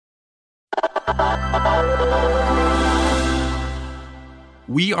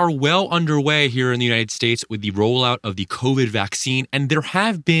We are well underway here in the United States with the rollout of the COVID vaccine, and there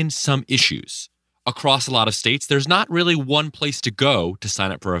have been some issues. Across a lot of states, there's not really one place to go to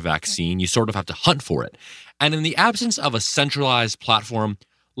sign up for a vaccine. You sort of have to hunt for it. And in the absence of a centralized platform,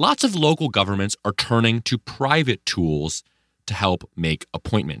 lots of local governments are turning to private tools to help make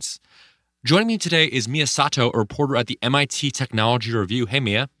appointments. Joining me today is Mia Sato, a reporter at the MIT Technology Review. Hey,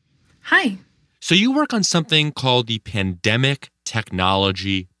 Mia. Hi. So you work on something called the Pandemic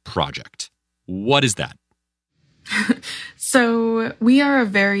Technology Project. What is that? So we are a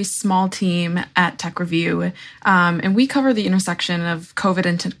very small team at Tech Review, and we cover the intersection of COVID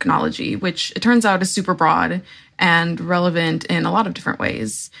and technology, which it turns out is super broad and relevant in a lot of different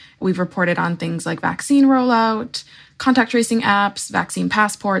ways. We've reported on things like vaccine rollout, contact tracing apps, vaccine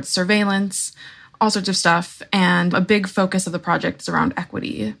passports, surveillance, all sorts of stuff. And a big focus of the project is around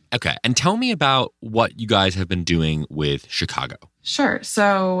equity. Okay. And tell me about what you guys have been doing with Chicago. Sure.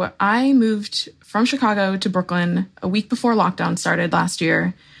 So I moved from Chicago to Brooklyn a week before lockdown started last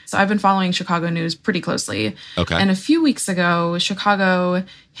year. So I've been following Chicago news pretty closely. Okay. And a few weeks ago, Chicago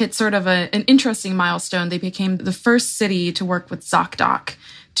hit sort of an interesting milestone. They became the first city to work with ZocDoc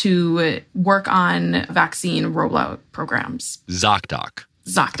to work on vaccine rollout programs. ZocDoc.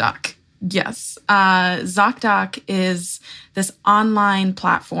 ZocDoc. Yes. ZocDoc is this online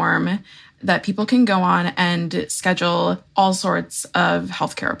platform that people can go on and schedule all sorts of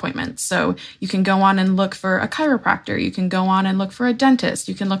healthcare appointments. So you can go on and look for a chiropractor. You can go on and look for a dentist.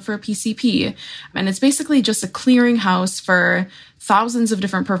 You can look for a PCP. And it's basically just a clearinghouse for thousands of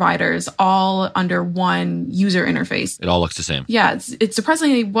different providers, all under one user interface. It all looks the same. Yeah, it's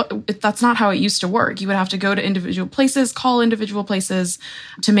surprisingly, that's not how it used to work. You would have to go to individual places, call individual places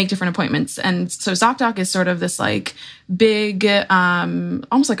to make different appointments. And so ZocDoc is sort of this like big,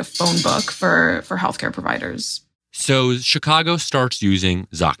 almost like a phone book for healthcare providers. So Chicago starts using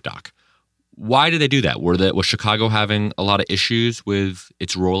ZocDoc. Why did they do that? Was Chicago having a lot of issues with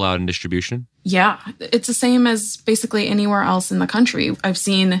its rollout and distribution? Yeah, it's the same as basically anywhere else in the country. I've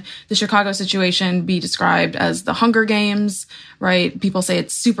seen the Chicago situation be described as the Hunger Games, right? People say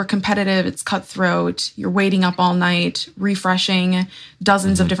it's super competitive, it's cutthroat, you're waiting up all night, refreshing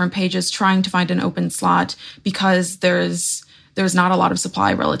dozens of different pages, trying to find an open slot because there's not a lot of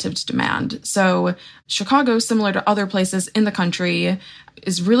supply relative to demand. So Chicago, similar to other places in the country,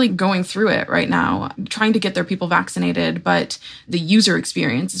 is really going through it right now, trying to get their people vaccinated, but the user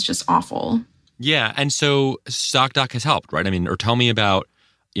experience is just awful. Yeah, and so ZocDoc has helped, right? I mean, or tell me about,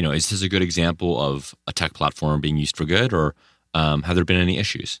 is this a good example of a tech platform being used for good, or have there been any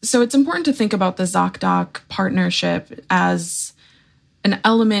issues? So it's important to think about the ZocDoc partnership as an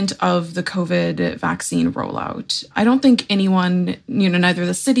element of the COVID vaccine rollout. I don't think anyone, neither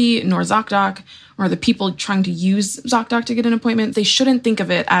the city nor ZocDoc or the people trying to use ZocDoc to get an appointment, they shouldn't think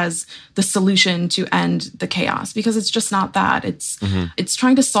of it as the solution to end the chaos, because it's just not that. It's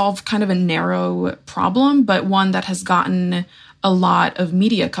trying to solve kind of a narrow problem, but one that has gotten a lot of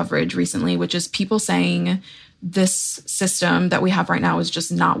media coverage recently, which is people saying this system that we have right now is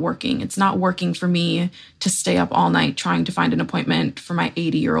just not working. It's not working for me to stay up all night trying to find an appointment for my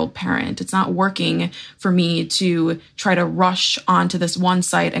 80-year-old parent. It's not working for me to try to rush onto this one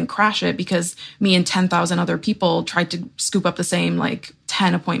site and crash it because me and 10,000 other people tried to scoop up the same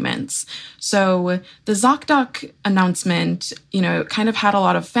 10 appointments. So the ZocDoc announcement, kind of had a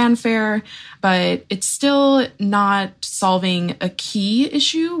lot of fanfare, but it's still not solving a key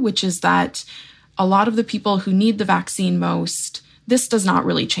issue, which is that a lot of the people who need the vaccine most, this does not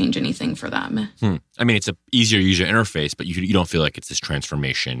really change anything for them. I mean, it's an easier user interface, but you don't feel like it's this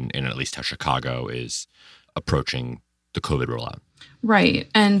transformation in at least how Chicago is approaching the COVID rollout. Right.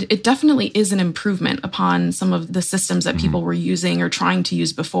 And it definitely is an improvement upon some of the systems that people were using or trying to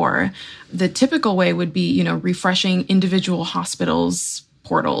use before. The typical way would be, refreshing individual hospitals'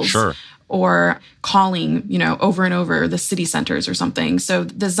 portals. Sure. Or calling, over and over the city centers or something. So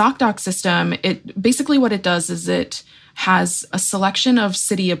the ZocDoc system, it basically what it does is it has a selection of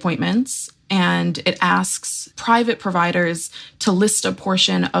city appointments and it asks private providers to list a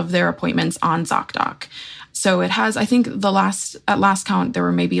portion of their appointments on ZocDoc. So it has, I think at last count, there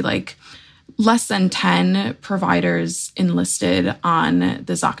were maybe less than 10 providers enlisted on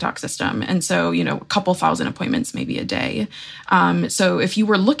the ZocDoc system. And so, a couple thousand appointments maybe a day. So if you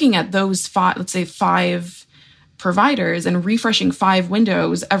were looking at those five providers and refreshing 5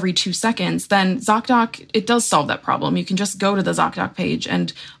 windows every 2 seconds, then ZocDoc, it does solve that problem. You can just go to the ZocDoc page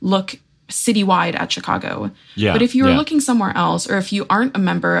and look citywide at Chicago. Yeah, but if you were looking somewhere else, or if you aren't a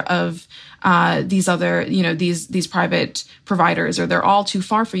member of these other, these private providers, or they're all too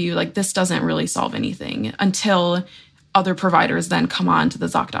far for you. Like, this doesn't really solve anything until other providers then come on to the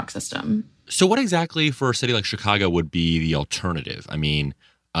ZocDoc system. So what exactly for a city like Chicago would be the alternative? I mean,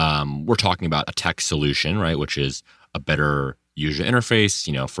 we're talking about a tech solution, right, which is a better user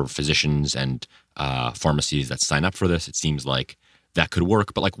interface, for physicians and pharmacies that sign up for this. It seems like that could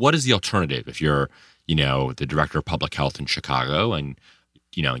work. But like, what is the alternative if you're, the director of public health in Chicago and,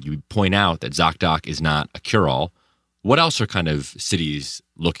 you point out that ZocDoc is not a cure-all? What else are kind of cities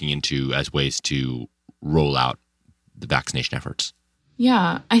looking into as ways to roll out the vaccination efforts?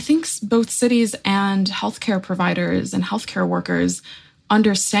 Yeah, I think both cities and healthcare providers and healthcare workers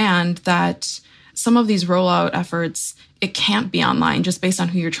understand that some of these rollout efforts, it can't be online just based on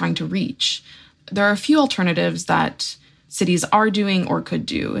who you're trying to reach. There are a few alternatives that cities are doing or could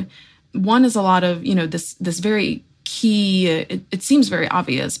do. One is a lot of, this very key, it seems very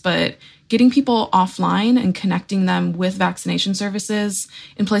obvious, but getting people offline and connecting them with vaccination services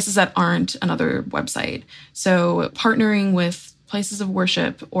in places that aren't another website. So partnering with places of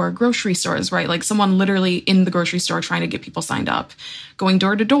worship or grocery stores, right? Like someone literally in the grocery store trying to get people signed up, going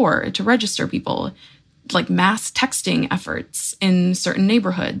door to door to register people, like mass texting efforts in certain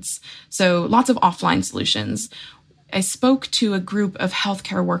neighborhoods. So lots of offline solutions. I spoke to a group of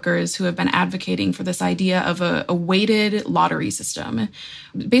healthcare workers who have been advocating for this idea of a weighted lottery system.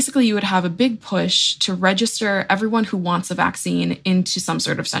 Basically, you would have a big push to register everyone who wants a vaccine into some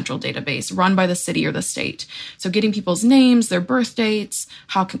sort of central database run by the city or the state. So getting people's names, their birth dates,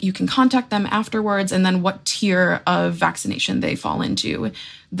 you can contact them afterwards, and then what tier of vaccination they fall into.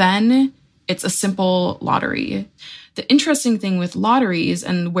 Then it's a simple lottery. The interesting thing with lotteries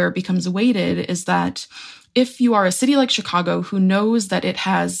and where it becomes weighted is that if you are a city like Chicago who knows that it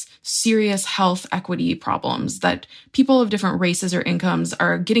has serious health equity problems, that people of different races or incomes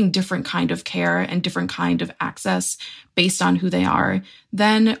are getting different kind of care and different kind of access based on who they are,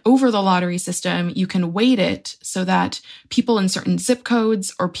 then over the lottery system, you can weight it so that people in certain zip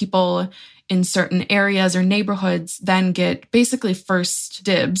codes or people in certain areas or neighborhoods then get basically first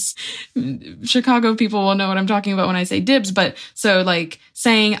dibs. Chicago people will know what I'm talking about when I say dibs, but so like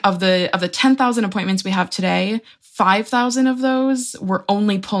saying of the 10,000 appointments we have today, 5,000 of those we're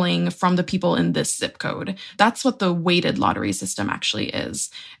only pulling from the people in this zip code. That's what the weighted lottery system actually is.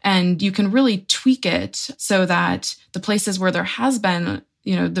 And you can really tweak it so that the places where there has been,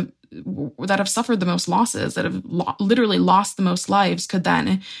 that have suffered the most losses, that have literally lost the most lives,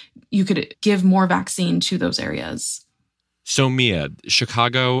 you could give more vaccine to those areas. So Mia,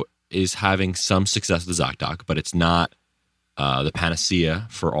 Chicago is having some success with ZocDoc, but it's not the panacea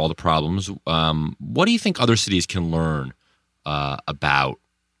for all the problems. What do you think other cities can learn about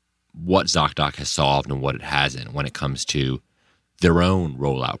what ZocDoc has solved and what it hasn't when it comes to their own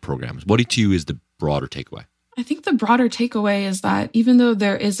rollout programs? What to you is the broader takeaway? I think the broader takeaway is that even though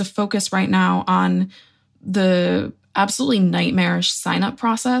there is a focus right now on the absolutely nightmarish sign-up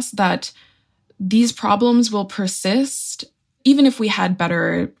process, that these problems will persist even if we had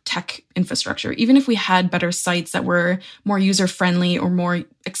better tech infrastructure, even if we had better sites that were more user-friendly or more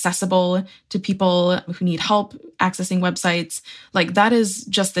accessible to people who need help accessing websites. Like, that is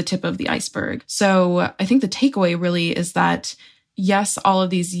just the tip of the iceberg. So I think the takeaway really is that, yes, all of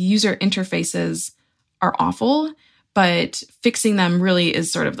these user interfaces are awful, but fixing them really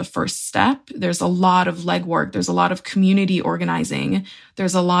is sort of the first step. There's a lot of legwork. There's a lot of community organizing.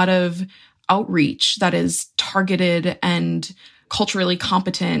 There's a lot of outreach that is targeted and culturally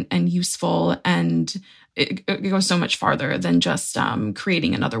competent and useful. And it goes so much farther than just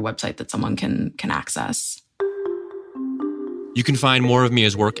creating another website that someone can access. You can find more of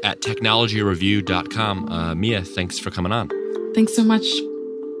Mia's work at technologyreview.com. Mia, thanks for coming on. Thanks so much.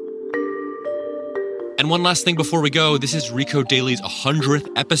 And one last thing before we go, this is Recode Daily's 100th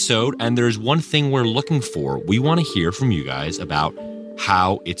episode, and there's one thing we're looking for. We want to hear from you guys about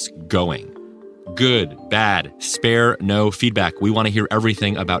how it's going. Good, bad, spare, no feedback. We want to hear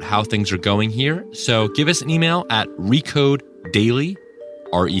everything about how things are going here. So give us an email at RecodeDaily,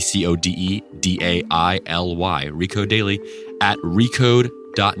 RecodeDaily, RecodeDaily at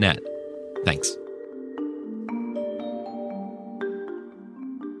recode.net. Thanks.